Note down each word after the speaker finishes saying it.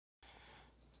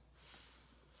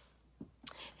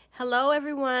Hello,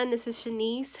 everyone. This is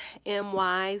Shanice M.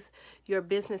 Wise, your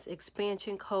business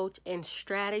expansion coach and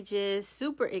strategist.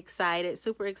 Super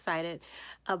excited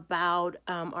about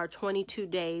our 22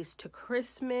 days to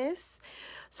Christmas.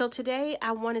 So today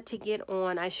I wanted to get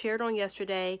on. I shared on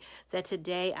yesterday that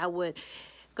today I would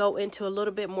go into a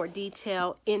little bit more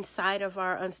detail inside of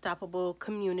our Unstoppable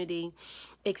community,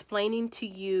 explaining to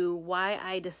you why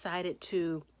I decided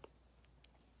to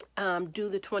do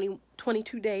the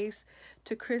 22 days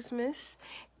to Christmas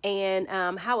and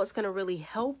how it's going to really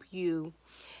help you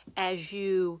as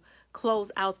you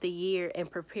close out the year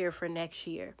and prepare for next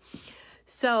year.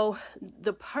 So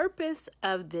the purpose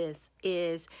of this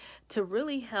is to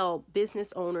really help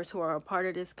business owners who are a part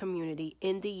of this community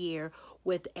end the year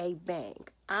with a bang.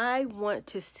 I want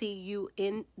to see you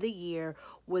in the year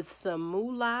with some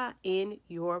moolah in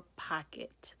your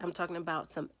pocket. I'm talking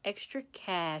about some extra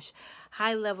cash,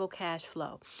 high-level cash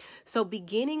flow. So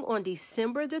beginning on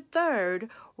December the 3rd,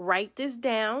 write this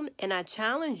down, and I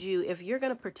challenge you, if you're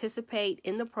going to participate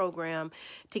in the program,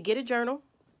 to get a journal.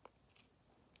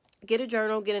 Get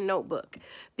a notebook,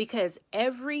 because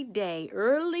every day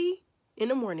early in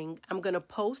the morning, I'm going to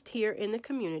post here in the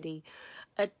community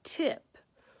a tip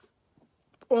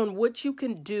on what you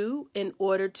can do in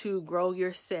order to grow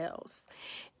your sales.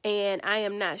 And I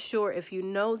am not sure if you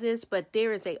know this, but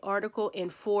there is an article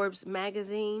in Forbes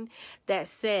magazine that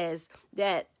says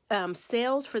that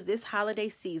sales for this holiday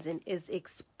season is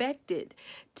expected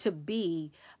to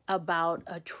be about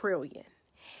 $1 trillion.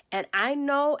 And I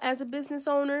know as a business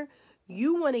owner,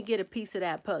 you want to get a piece of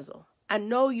that puzzle. I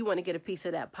know you want to get a piece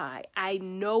of that pie. I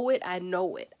know it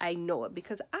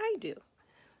because I do.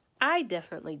 I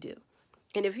definitely do.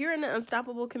 And if you're in the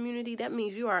Unstoppable community, that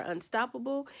means you are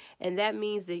unstoppable, and that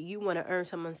means that you want to earn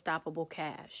some unstoppable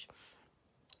cash.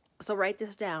 So write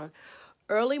this down.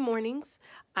 Early mornings,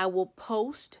 I will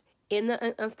post in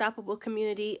the Unstoppable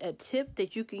community a tip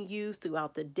that you can use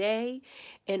throughout the day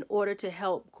in order to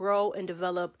help grow and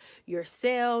develop your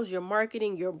sales, your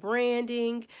marketing, your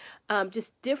branding,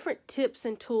 just different tips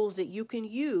and tools that you can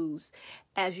use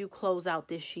as you close out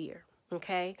this year.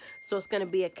 Okay, so it's going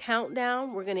to be a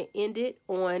countdown. We're going to end it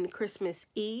on Christmas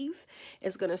Eve.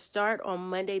 It's going to start on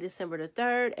Monday, December the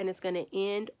 3rd, and it's going to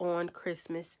end on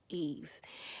Christmas Eve.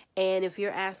 And if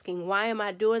you're asking, why am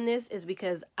I doing this? Is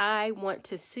because I want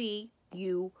to see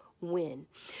you win.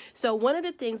 So one of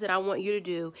the things that I want you to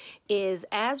do is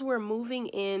as we're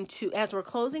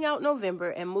closing out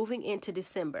November and moving into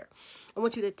December, I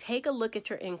want you to take a look at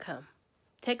your income.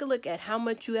 Take a look at how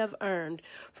much you have earned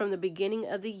from the beginning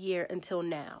of the year until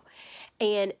now.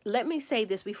 And let me say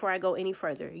this before I go any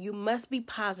further. You must be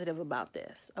positive about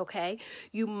this, okay?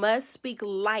 You must speak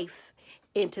life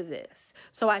into this.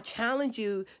 So I challenge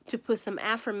you to put some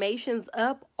affirmations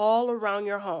up all around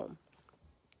your home.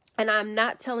 And I'm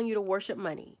not telling you to worship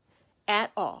money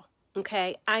at all.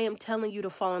 Okay, I am telling you to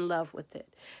fall in love with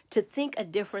it, to think a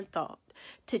different thought,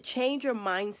 to change your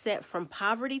mindset from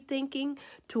poverty thinking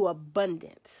to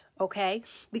abundance. Okay,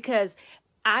 because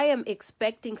I am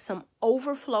expecting some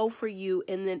overflow for you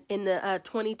in the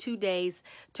 22 days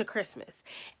to Christmas.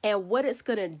 And what it's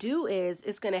going to do is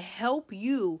it's going to help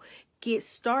you get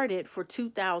started for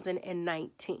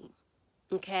 2019.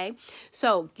 Okay,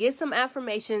 so get some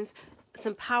affirmations,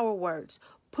 some power words.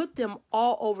 Put them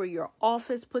all over your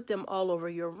office, put them all over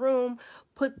your room,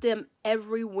 put them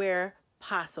everywhere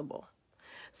possible.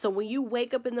 So when you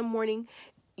wake up in the morning,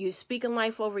 you're speaking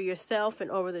life over yourself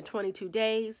and over the 22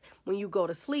 days. When you go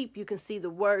to sleep, you can see the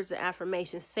words, the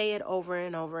affirmations, say it over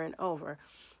and over and over.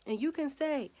 And you can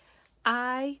say,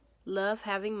 I love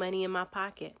having money in my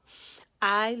pocket.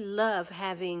 I love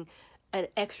having an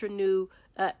extra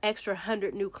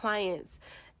 100 new clients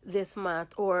this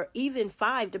month, or even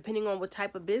 5, depending on what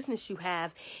type of business you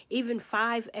have, even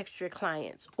 5 extra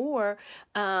clients. Or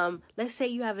let's say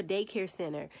you have a daycare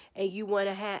center and you want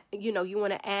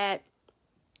to add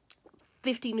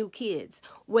 50 new kids.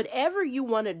 Whatever you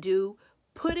want to do,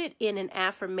 put it in an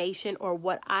affirmation, or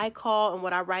what I call and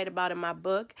what I write about in my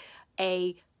book,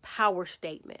 a power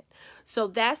statement. So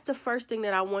that's the first thing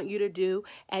that I want you to do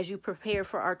as you prepare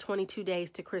for our 22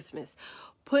 days to Christmas.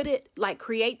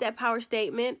 Create that power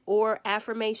statement or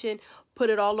affirmation, put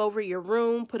it all over your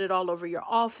room, put it all over your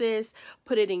office,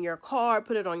 put it in your car,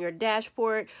 put it on your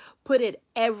dashboard, put it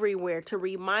everywhere to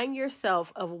remind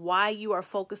yourself of why you are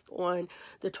focused on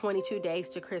the 22 days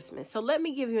to Christmas. So let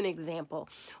me give you an example.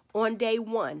 On day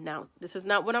 1, now this is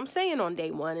not what I'm saying on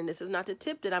day 1, and this is not the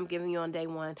tip that I'm giving you on day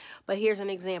 1, but here's an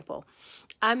example.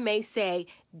 I may say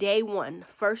day 1,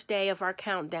 first day of our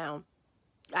countdown,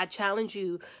 I challenge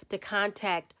you to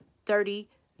contact 30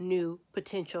 new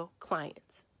potential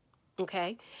clients.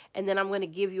 Okay. And then I'm going to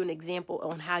give you an example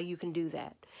on how you can do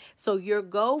that. So your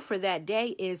goal for that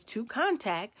day is to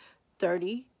contact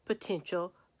 30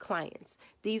 potential clients.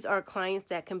 These are clients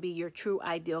that can be your true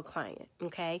ideal client.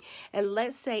 Okay. And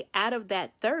let's say out of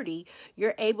that 30,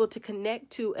 you're able to connect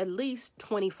to at least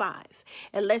 25.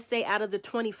 And let's say out of the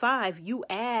 25, you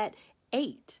add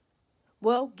 8.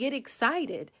 Well, get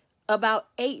excited about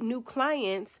 8 new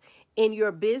clients in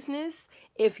your business.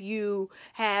 If you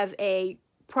have a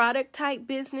product type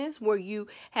business where you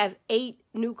have 8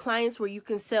 new clients where you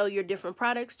can sell your different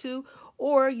products to,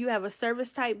 or you have a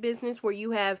service type business where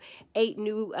you have 8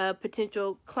 new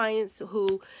potential clients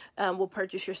who will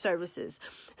purchase your services.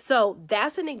 So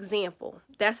that's an example.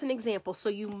 So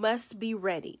you must be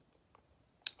ready.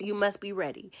 You must be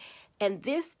ready. And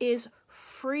this is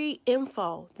free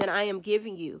info that I am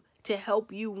giving you to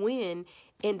help you win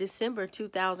in December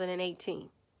 2018.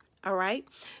 All right.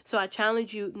 So I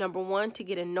challenge you, number 1, to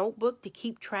get a notebook to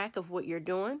keep track of what you're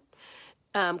doing.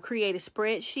 Create a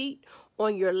spreadsheet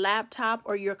on your laptop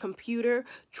or your computer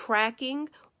tracking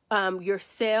your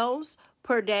sales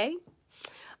per day.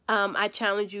 I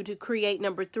challenge you to create,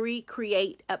 number 3,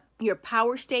 create your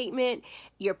power statement,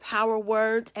 your power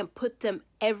words, and put them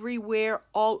everywhere,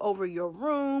 all over your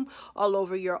room, all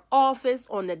over your office,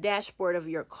 on the dashboard of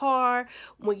your car.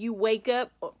 When you wake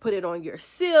up, put it on your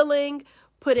ceiling,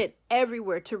 put it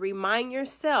everywhere to remind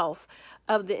yourself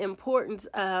of the importance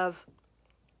of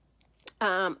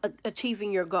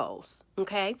achieving your goals.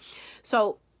 Okay.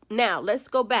 So now let's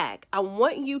go back. I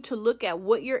want you to look at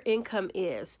what your income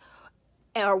is,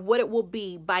 or what it will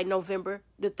be by November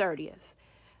the 30th.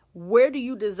 Where do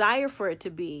you desire for it to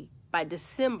be by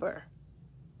December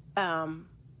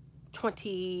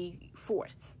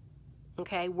 24th?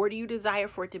 Okay, where do you desire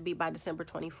for it to be by December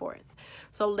 24th?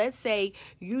 So let's say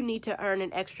you need to earn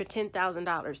an extra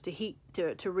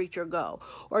 $10,000 to reach your goal,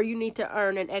 or you need to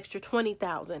earn an extra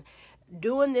 $20,000.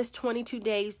 Doing this 22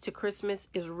 days to Christmas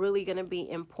is really going to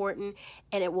be important,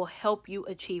 and it will help you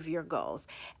achieve your goals.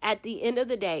 At the end of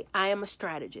the day, I am a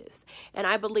strategist, and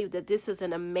I believe that this is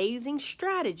an amazing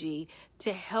strategy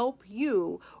to help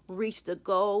you reach the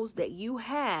goals that you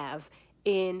have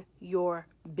in your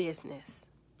business.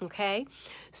 Okay,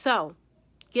 so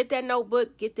get that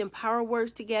notebook, get them power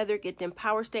words together, get them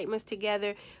power statements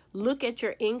together, look at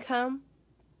your income,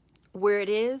 where it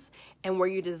is, and where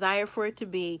you desire for it to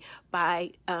be by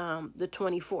the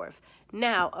 24th.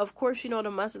 Now, of course, you know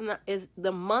the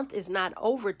month is not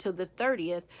over till the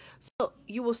 30th, so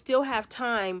you will still have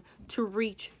time to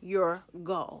reach your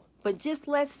goal. But just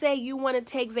let's say you want to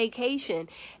take vacation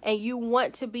and you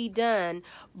want to be done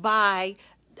by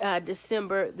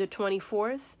December the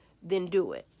 24th, then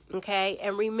do it. Okay.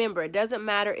 And remember, it doesn't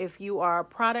matter if you are a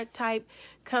product type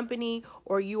company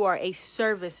or you are a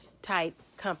service type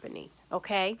company.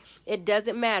 Okay. It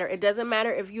doesn't matter. It doesn't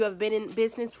matter if you have been in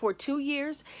business for 2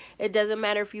 years. It doesn't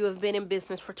matter if you have been in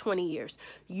business for 20 years.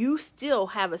 You still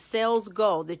have a sales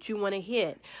goal that you want to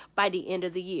hit by the end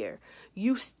of the year.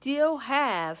 You still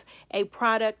have a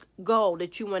product goal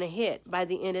that you want to hit by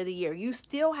the end of the year. You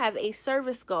still have a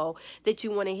service goal that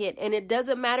you want to hit. And it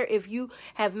doesn't matter if you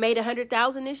have made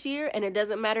 100,000 this year, and it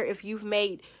doesn't matter if you've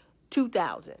made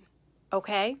 2,000.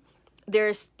 Okay.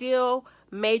 There's still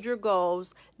major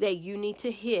goals that you need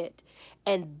to hit,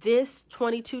 and this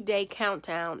 22-day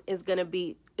countdown is going to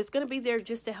be there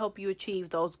just to help you achieve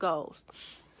those goals.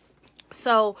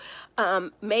 So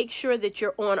make sure that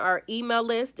you're on our email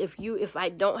list. If I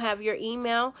don't have your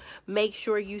email, make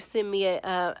sure you send me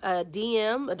a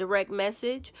DM, a direct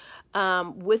message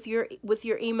with your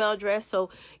email address. So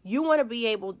you want to be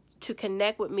able to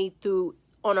connect with me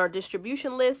on our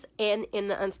distribution list and in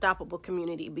the Unstoppable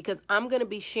community, because I'm going to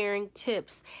be sharing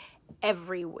tips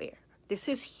everywhere. This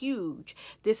is huge.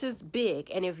 This is big.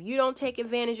 And if you don't take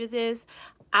advantage of this,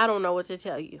 I don't know what to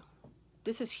tell you.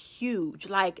 This is huge,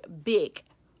 like big,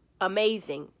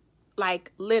 amazing,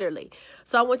 like literally.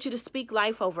 So I want you to speak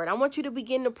life over it. I want you to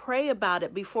begin to pray about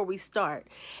it before we start.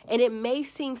 And it may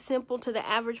seem simple to the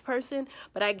average person,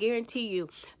 but I guarantee you,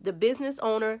 the business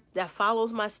owner that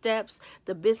follows my steps,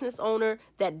 the business owner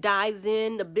that dives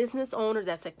in, the business owner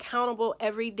that's accountable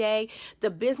every day, the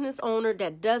business owner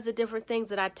that does the different things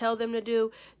that I tell them to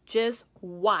do, just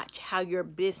watch how your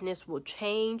business will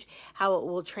change, how it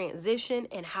will transition,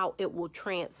 and how it will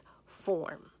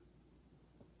transform.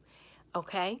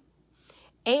 Okay?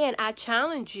 And I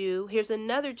challenge you, here's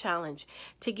another challenge,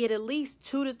 to get at least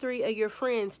 2 to 3 of your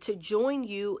friends to join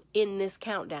you in this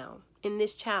countdown, in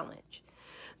this challenge.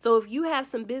 So if you have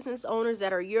some business owners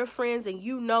that are your friends and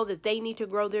you know that they need to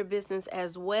grow their business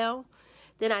as well,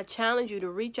 then I challenge you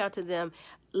to reach out to them.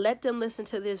 Let them listen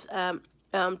to this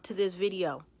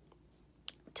video.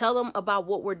 Tell them about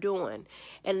what we're doing.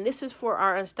 And this is for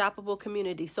our Unstoppable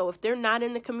community. So if they're not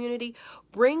in the community,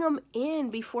 bring them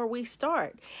in before we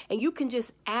start. And you can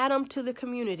just add them to the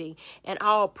community and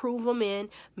I'll approve them in.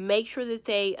 Make sure that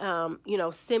they,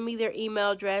 send me their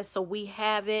email address so we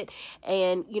have it.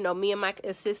 And, me and my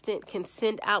assistant can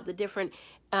send out the different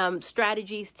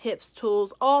strategies, tips,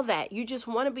 tools, all that. You just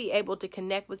want to be able to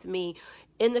connect with me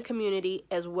in the community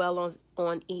as well as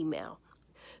on email.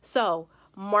 So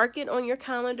mark it on your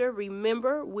calendar.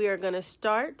 Remember, we are going to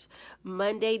start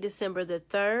Monday, December the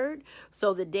 3rd.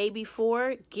 So the day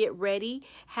before, get ready.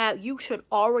 You should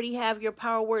already have your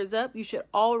power words up. You should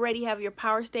already have your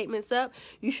power statements up.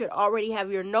 You should already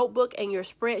have your notebook and your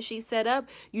spreadsheet set up.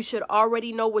 You should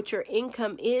already know what your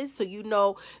income is, so you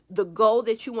know the goal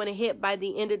that you want to hit by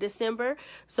the end of December.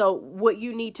 So what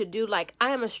you need to do, like I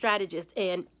am a strategist,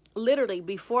 and literally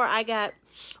before I got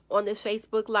on this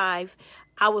Facebook Live,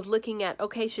 I was looking at,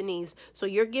 okay, Shanice, so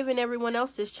you're giving everyone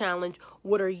else this challenge.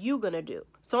 What are you going to do?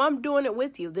 So I'm doing it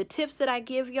with you. The tips that I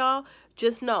give y'all,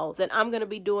 just know that I'm going to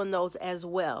be doing those as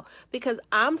well, because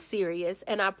I'm serious,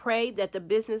 and I pray that the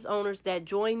business owners that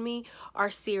join me are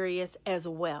serious as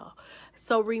well.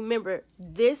 So remember,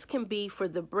 this can be for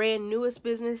the brand newest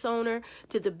business owner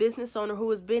to the business owner who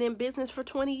has been in business for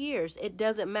 20 years. It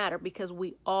doesn't matter, because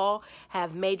we all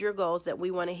have major goals that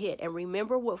we want to hit. And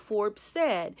remember what Forbes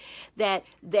said, that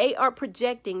they are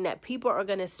projecting that people are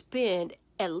going to spend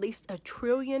at least $1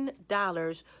 trillion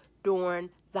during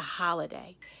the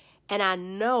holiday. And I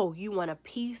know you want a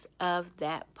piece of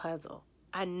that puzzle.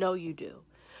 I know you do.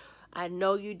 I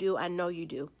know you do. I know you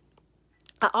do.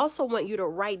 I also want you to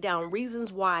write down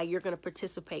reasons why you're going to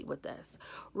participate with us.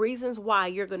 Reasons why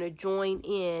you're going to join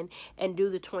in and do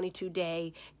the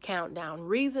 22-day countdown.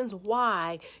 Reasons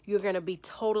why you're going to be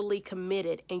totally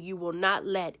committed and you will not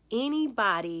let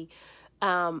anybody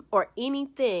or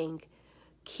anything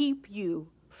keep you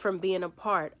from being a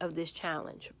part of this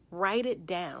challenge. Write it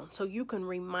down so you can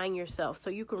remind yourself, so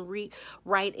you can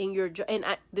write in your,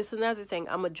 this is another thing,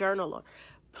 I'm a journaler.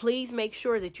 Please make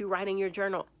sure that you write in your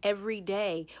journal every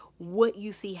day what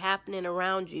you see happening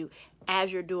around you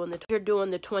as you're doing the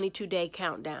 22-day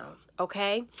countdown.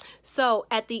 Okay, so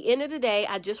at the end of the day,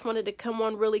 I just wanted to come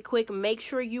on really quick. Make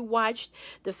sure you watched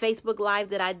the Facebook Live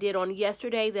that I did on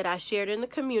yesterday that I shared in the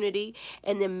community,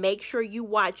 and then make sure you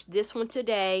watch this one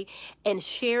today and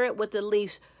share it with at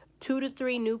least 2 to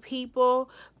 3 new people,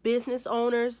 business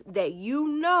owners that you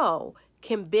know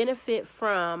can benefit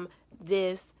from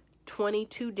this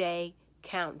 22-day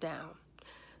countdown.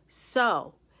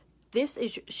 So this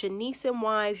is Shanice M.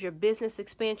 Wise, your business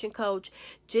expansion coach,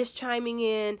 just chiming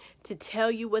in to tell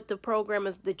you what the program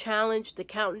is, the challenge, the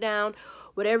countdown,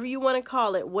 whatever you want to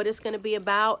call it, what it's going to be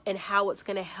about and how it's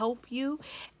going to help you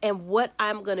and what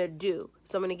I'm going to do.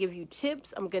 So I'm going to give you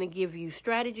tips. I'm going to give you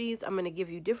strategies. I'm going to give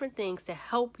you different things to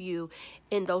help you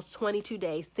in those 22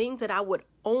 days, things that I would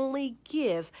only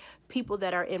give people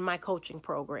that are in my coaching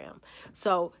program.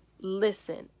 So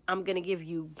listen, I'm going to give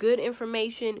you good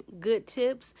information, good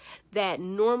tips that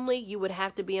normally you would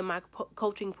have to be in my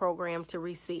coaching program to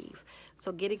receive.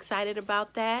 So get excited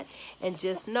about that and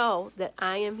just know that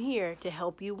I am here to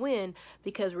help you win,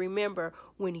 because remember,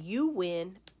 when you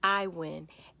win, I win.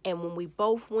 And when we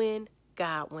both win,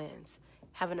 God wins.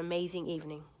 Have an amazing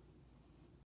evening.